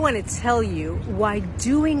want to tell you why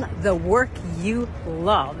doing the work you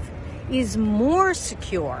love is more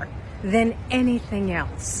secure than anything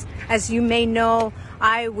else. As you may know,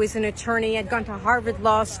 I was an attorney. I'd gone to Harvard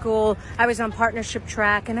Law School. I was on partnership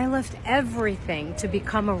track, and I left everything to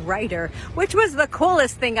become a writer, which was the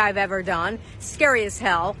coolest thing I've ever done. Scary as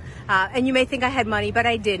hell. And you may think I had money, but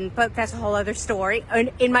I didn't. But that's a whole other story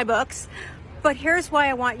in my books. But here's why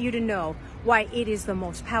I want you to know why it is the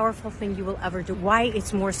most powerful thing you will ever do, why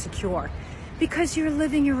it's more secure. Because you're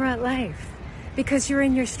living your right life. Because you're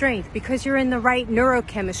in your strength, because you're in the right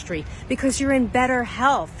neurochemistry, because you're in better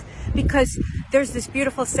health, because there's this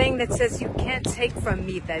beautiful saying that says, you can't take from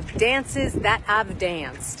me the dances that I've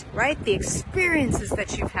danced, right? The experiences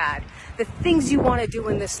that you've had, the things you want to do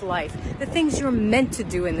in this life, the things you're meant to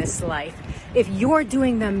do in this life. If you're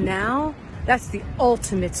doing them now, that's the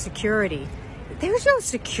ultimate security. There's no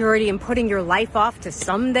security in putting your life off to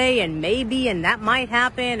someday and maybe, and that might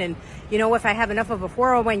happen. And, you know, if I have enough of a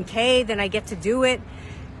 401k, then I get to do it.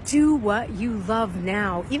 Do what you love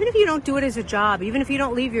now. Even if you don't do it as a job, even if you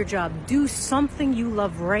don't leave your job, do something you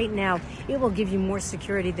love right now. It will give you more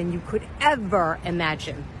security than you could ever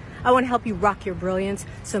imagine. I want to help you rock your brilliance,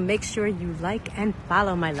 so make sure you like and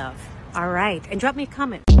follow, my love. All right, and drop me a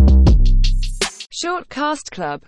comment. Shortcast Club.